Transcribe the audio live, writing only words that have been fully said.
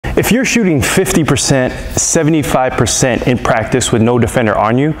If you're shooting 50%, 75% in practice with no defender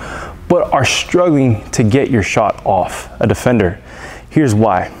on you, but are struggling to get your shot off a defender, here's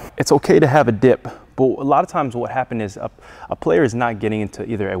why. It's okay to have a dip, but a lot of times what happens is a player is not getting into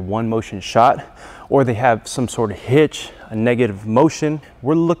either a one motion shot or they have some sort of hitch, a negative motion.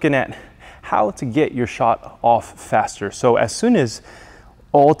 We're looking at how to get your shot off faster. So as soon as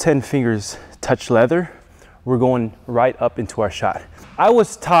all 10 fingers touch leather, we're going right up into our shot. I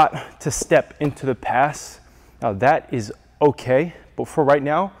was taught to step into the pass. Now that is okay, but for right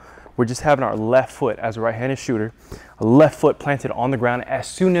now, we're just having our left foot as a right-handed shooter, a left foot planted on the ground as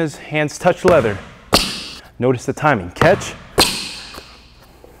soon as hands touch leather. Notice the timing, catch.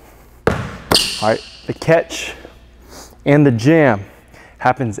 All right, the catch and the jam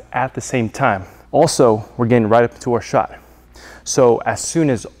happens at the same time. Also, we're getting right up to our shot. So as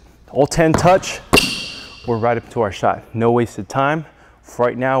soon as all 10 touch, we're right up to our shot. No wasted time. For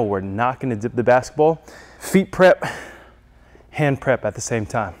right now, we're not gonna dip the basketball. Feet prep, hand prep at the same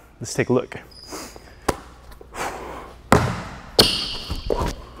time. Let's take a look.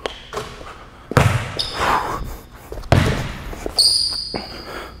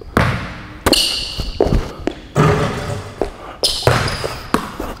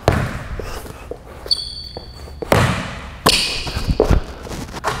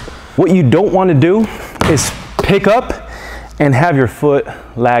 What you don't want to do is pick up and have your foot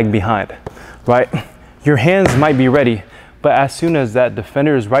lag behind, right? Your hands might be ready, but as soon as that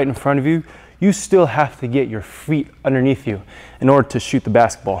defender is right in front of you, you still have to get your feet underneath you in order to shoot the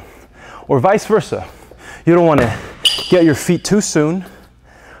basketball. Or vice versa. You don't want to get your feet too soon.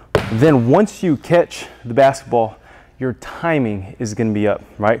 Then once you catch the basketball, your timing is going to be up,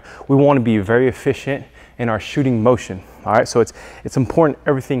 right? We want to be very efficient in our shooting motion, all right? So it's important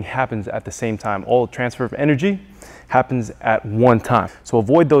everything happens at the same time. All transfer of energy happens at one time. So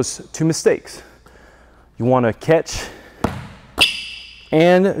avoid those two mistakes. You want to catch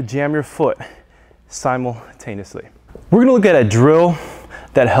and jam your foot simultaneously. We're going to look at a drill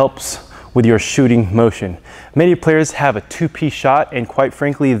that helps with your shooting motion. Many players have a two-piece shot, and quite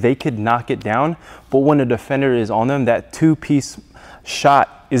frankly, they could knock it down, but when a defender is on them, that two-piece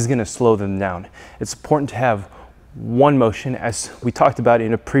shot is going to slow them down. It's important to have one motion, as we talked about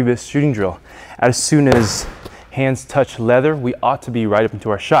in a previous shooting drill. As soon as hands touch leather, we ought to be right up into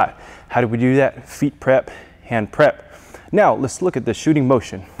our shot. How do we do that? Feet prep, hand prep. Now let's look at the shooting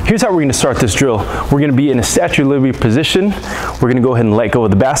motion. Here's how we're going to start this drill. We're going to be in a statue of liberty position. We're going to go ahead and let go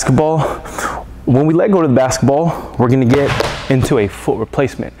of the basketball. When we let go of the basketball, we're going to get into a foot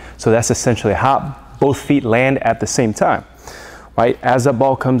replacement. So that's essentially a hop. Both feet land at the same time, right? As that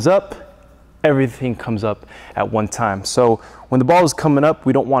ball comes up, everything comes up at one time. So when the ball is coming up,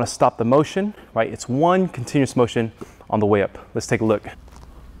 we don't want to stop the motion, right? It's one continuous motion on the way up. Let's take a look.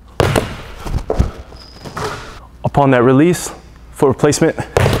 Upon that release, foot replacement,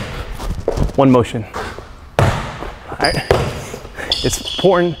 one motion. All right. It's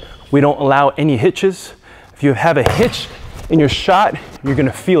important we don't allow any hitches. If you have a hitch in your shot, you're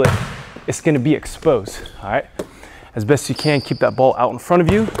gonna feel it. It's gonna be exposed, all right? As best you can, keep that ball out in front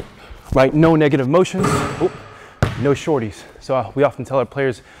of you, right? No negative motions, no shorties. So we often tell our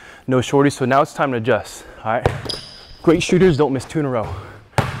players, no shorties, so now it's time to adjust, all right? Great shooters don't miss two in a row.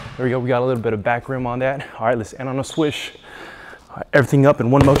 There we go, we got a little bit of back rim on that. All right, let's end on a swish. All right, everything up in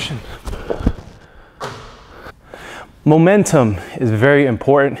one motion. Momentum is very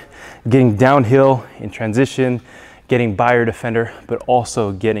important. Getting downhill in transition, getting by your defender, but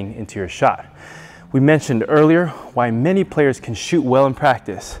also getting into your shot. We mentioned earlier why many players can shoot well in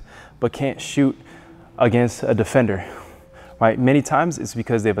practice, but can't shoot against a defender, right? Many times it's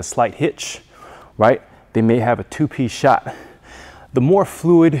because they have a slight hitch, right? They may have a two-piece shot. The more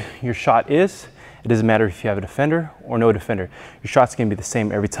fluid your shot is, it doesn't matter if you have a defender or no defender. Your shot's gonna be the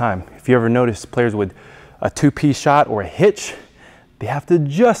same every time. If you ever notice players with a two-piece shot or a hitch, they have to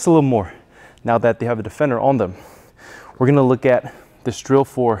adjust a little more now that they have a defender on them. We're gonna look at this drill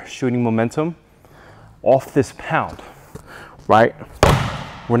for shooting momentum off this pound, right?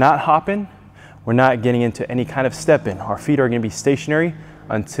 We're not hopping, we're not getting into any kind of step in. Our feet are gonna be stationary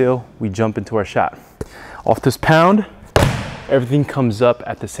until we jump into our shot. Off this pound, everything comes up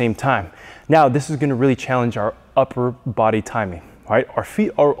at the same time. Now, this is gonna really challenge our upper body timing, right? Our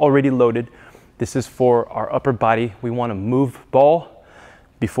feet are already loaded. This is for our upper body. We wanna move ball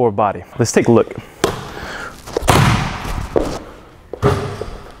before body. Let's take a look.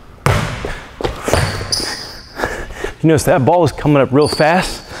 You notice that ball is coming up real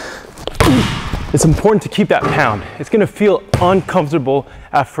fast. It's important to keep that pound. It's gonna feel uncomfortable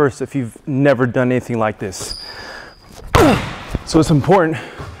at first if you've never done anything like this. So it's important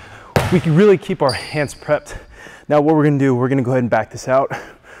We can really keep our hands prepped. Now what we're gonna do, we're gonna go ahead and back this out.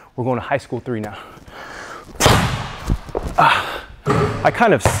 We're going to high school 3 now. I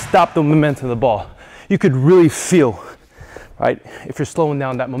kind of stopped the momentum of the ball. You could really feel, right, if you're slowing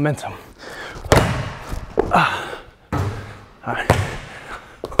down that momentum. All right.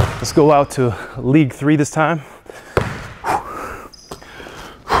 Let's go out to League 3 this time.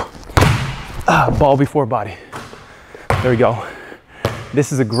 Ball before body. There we go.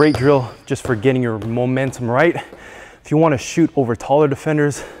 This is a great drill just for getting your momentum right. If you want to shoot over taller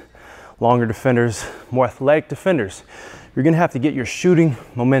defenders, longer defenders, more athletic defenders, you're gonna have to get your shooting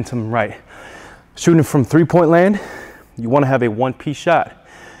momentum right. Shooting from 3-point land, you wanna have a 1-piece shot.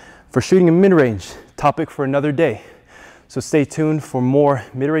 For shooting in mid-range, topic for another day. So stay tuned for more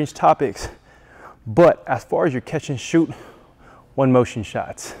mid-range topics. But as far as your catch and shoot, 1 motion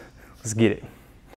shots, let's get it.